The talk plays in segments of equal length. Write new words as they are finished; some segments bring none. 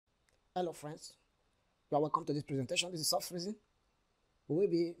Hello friends, you are welcome to this presentation. This is soft freezing. We will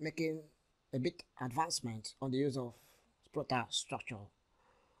be making a bit advancement on the use of Protastructure,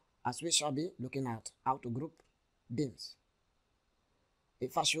 as we shall be looking at how to group beams.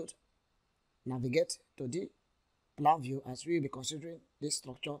 If I should navigate to the plan view, as we will be considering this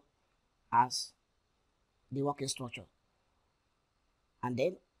structure as the working structure, and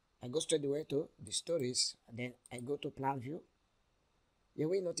then I go straight away to the stories, and then I go to plan view. You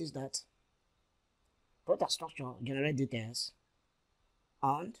will notice that Protastructure generates details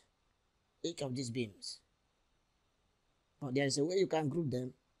on each of these beams, but there is a way you can group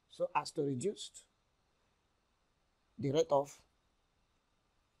them so as to reduce the rate of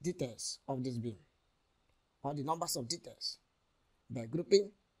details of this beam or the numbers of details by grouping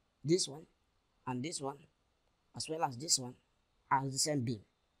this one and this one as well as this one as the same beam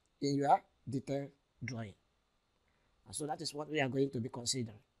in your detail drawing. And so that is what we are going to be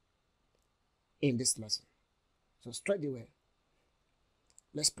considering in this lesson. So straight away,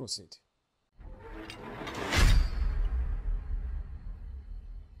 let's proceed.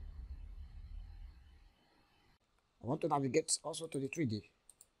 I want to navigate also to the 3D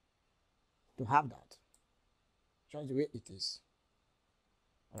to have that just the way it is.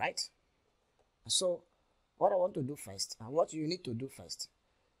 Alright? So what I want to do first, and what you need to do first,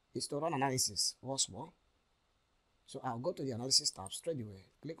 is to run analysis once more. So I'll go to the analysis tab straight away,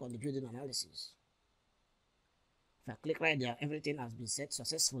 click on the building analysis. If I click right there, everything has been set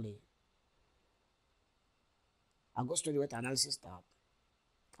successfully. I'll go straight away to analysis tab.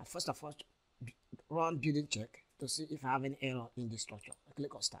 And first of all, run building check to see if I have any error in the structure. I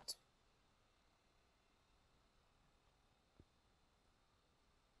click on start.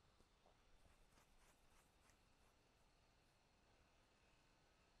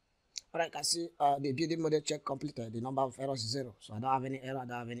 Alright, I can see the building model check completed. The number of errors is 0. So I don't have any error, I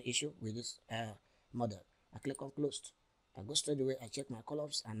don't have any issue with this model. I click on closed. I go straight away, I check my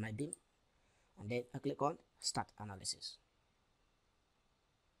columns and my beam. And then I click on start analysis.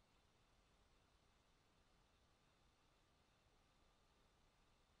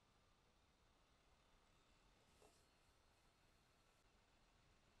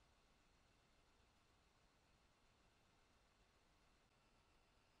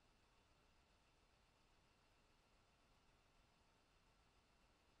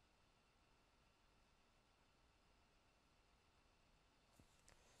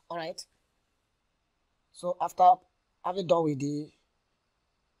 Alright, so after having done with the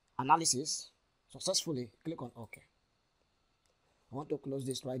analysis successfully, click on OK. I want to close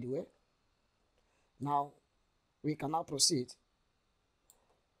this right away. Now we can now proceed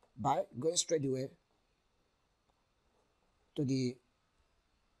by going straight away to the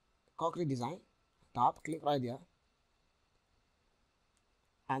concrete design tab. Click right there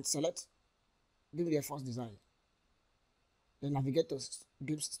and select beam reinforced design. Then navigate to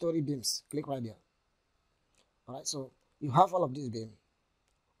beams, story beams. Click right there. Alright, so you have all of these beams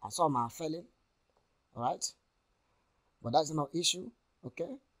and some are failing. Alright, but that's no issue. Okay,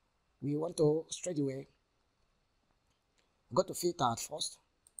 we want to straight away go to filter at first,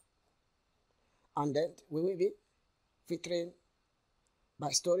 and then we will be filtering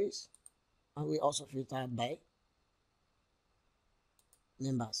by stories, and we also filter by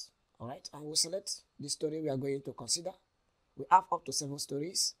members. Alright, and we'll select the story we are going to consider. We have up to 7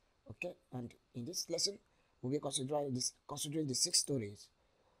 stories. Okay, and in this lesson we'll be considering the 6 stories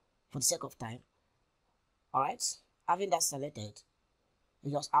for the sake of time. Alright, having that selected,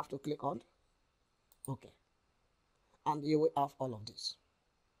 you just have to click on OK, and you will have all of this.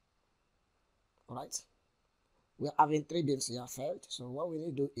 Alright, we are having 3 beams here failed, so what we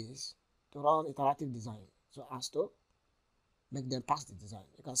need to do is to run iterative design so as to make them pass the design.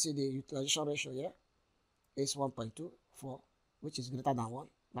 You can see the utilization ratio here is 1.24, which is greater than 1.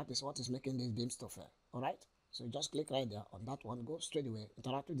 That is what is making these beams to fail. Alright, so just click right there on that one, go straight away,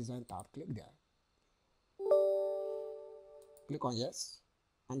 interactive design tab, click there, click on yes,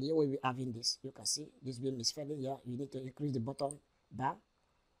 and here we will be having this. You can see this beam is failing here. You need to increase the bottom bar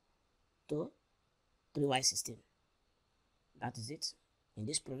to 3y16. That is it. In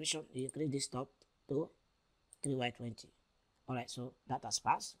this provision, you increase this top to 3y20. Alright, so that has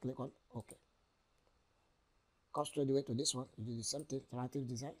passed. Click on OK. Come straight away to this one. You do the same thing, interactive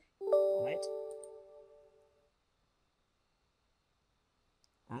design. Alright,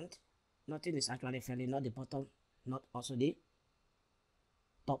 and nothing is actually failing, not the bottom, not also the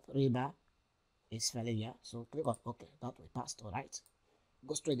top rebar is failing here. So click on OK. That will pass. Alright,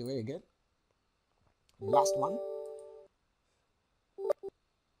 go straight away again. The last one.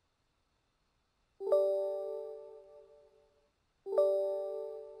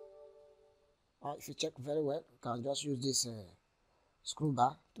 or if you check very well, you can just use this screw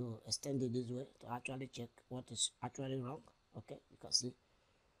bar to extend it this way to actually check what is actually wrong. Okay, you can see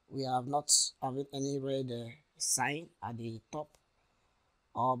we have not having any red sign at the top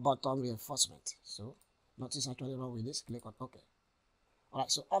or bottom reinforcement, so nothing is actually wrong with this. Click on OK. All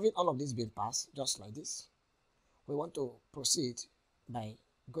right, so having all of this being passed just like this, we want to proceed by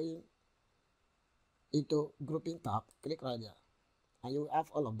going into grouping tab. Click right there and you will have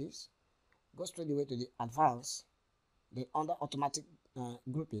all of this. Go straight away to the advanced, then under automatic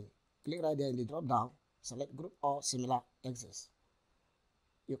grouping, click right there in the drop down, select group or similar axis.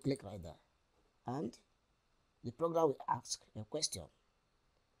 You click right there and the program will ask a question.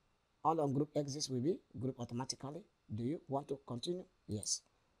 All on group axis will be grouped automatically. Do you want to continue? Yes.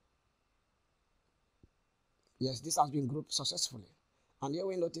 Yes, this has been grouped successfully. And here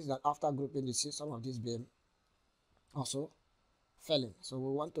we notice that after grouping, you see some of these beam also failing. So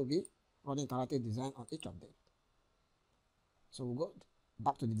we want to be running interactive design on each of them. So we'll go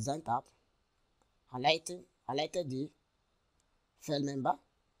back to the design tab, highlighted the fail member,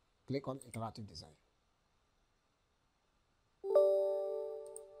 click on interactive design.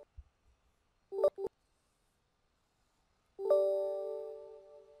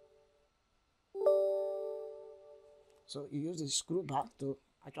 So you use the screw bar to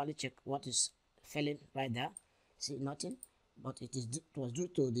actually check what is failing right there. See nothing, but it was due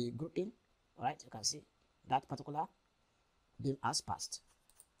to the grouping. All right, you can see that particular beam has passed.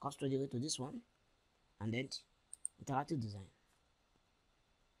 Come straight away to this one and then interactive design.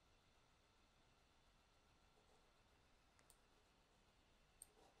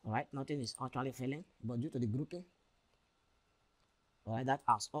 All right, nothing is actually failing, but due to the grouping, all right, that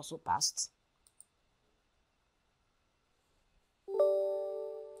has also passed.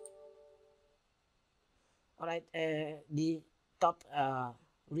 All right, the top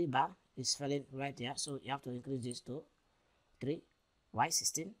rebar is failing right here, so you have to increase this to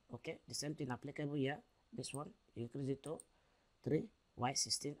 3y16. Okay, the same thing applicable here. This one, you increase it to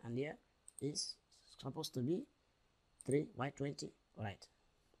 3y16, and here is supposed to be 3y20. All right,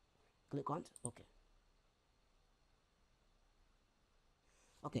 click on OK.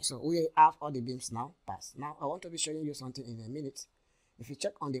 Okay, so we have all the beams now passed. Now I want to be showing you something in a minute. If you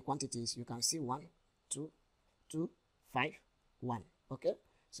check on the quantities, you can see 1, 2, 2, 5, 1. Okay,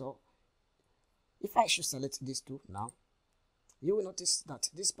 so if I should select these two now, you will notice that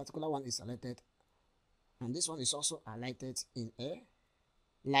this particular one is selected and this one is also highlighted in a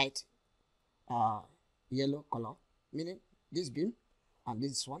light yellow color, meaning this beam and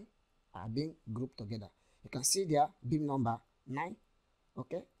this one are being grouped together. You can see their beam number 9.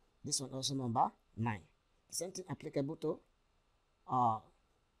 Okay, this one also number 9. The same thing applicable to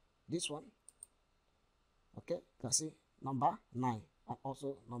this one. Okay, you can see number 9 and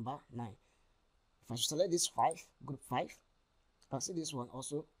also number 9. If I select this 5, group 5, you can see this one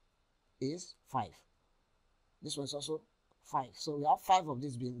also is 5. This one is also 5. So we have 5 of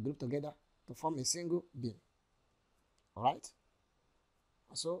these being grouped together to form a single beam. Alright.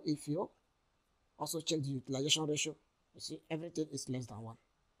 So if you also check the utilization ratio, you see everything is less than 1.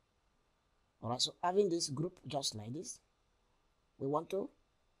 Alright, so having this group just like this, we want to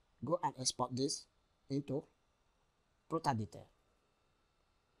go and export this into Protastructure.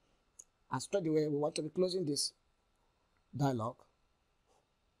 And straight away we want to be closing this dialog.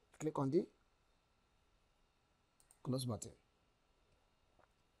 Click on the close button.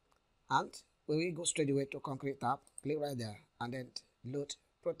 And we will go straight away to concrete tab, click right there and then load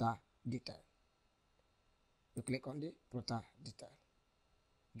Protastructure. You click on the Protastructure.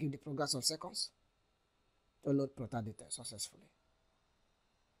 Give the program some seconds to load Protastructure successfully.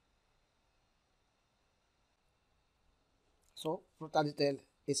 So Protastructure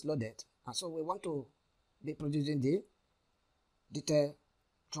is loaded, and so we want to be producing the detail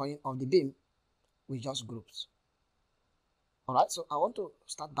drawing of the beam with just groups. Alright, so I want to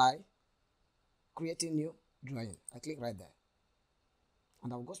start by creating new drawing. I click right there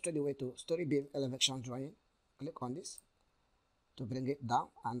and I will go straight away to story beam elevation drawing. Click on this to bring it down,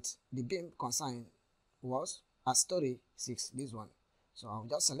 and the beam concerned was a story 6, this one. So I'll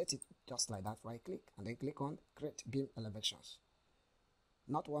just select it just like that, right click and then click on create beam elevations.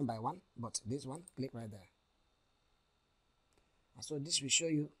 Not one by one, but this one, click right there. And so this will show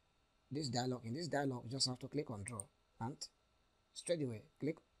you this dialog. In this dialog, you just have to click on draw and straight away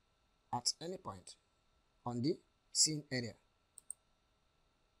click at any point on the scene area.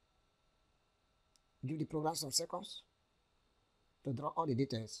 Give the program some seconds to draw all the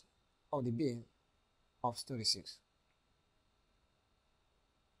details of the beam of story 6.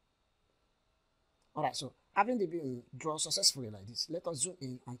 Alright, so having the beam drawn successfully like this, let us zoom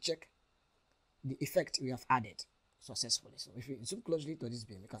in and check the effect we have added successfully. So if you zoom closely to this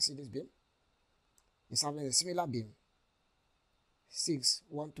beam, you can see this beam is having a similar beam 6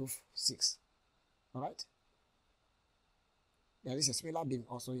 1 2 6. All right, there is a similar beam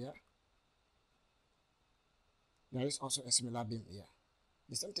also here. There is also a similar beam here.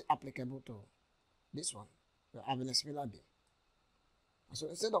 The same thing applicable to this one. We are having a similar beam. So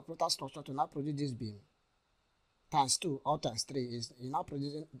instead of Protastructure to now produce this beam times 2 or times 3, is you're now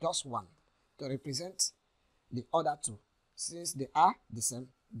producing just 1 to represent the other 2, since they are the same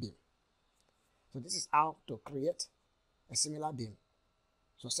beam. So this is how to create a similar beam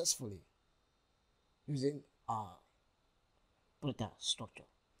successfully using Protastructure.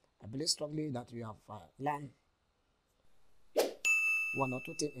 I believe strongly that you have learned one or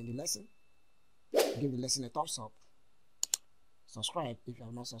two things in the lesson. Give the lesson a thumbs up. Subscribe if you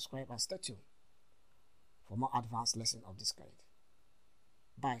have not subscribed, and stay tuned for more advanced lessons of this kind.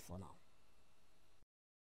 Bye for now.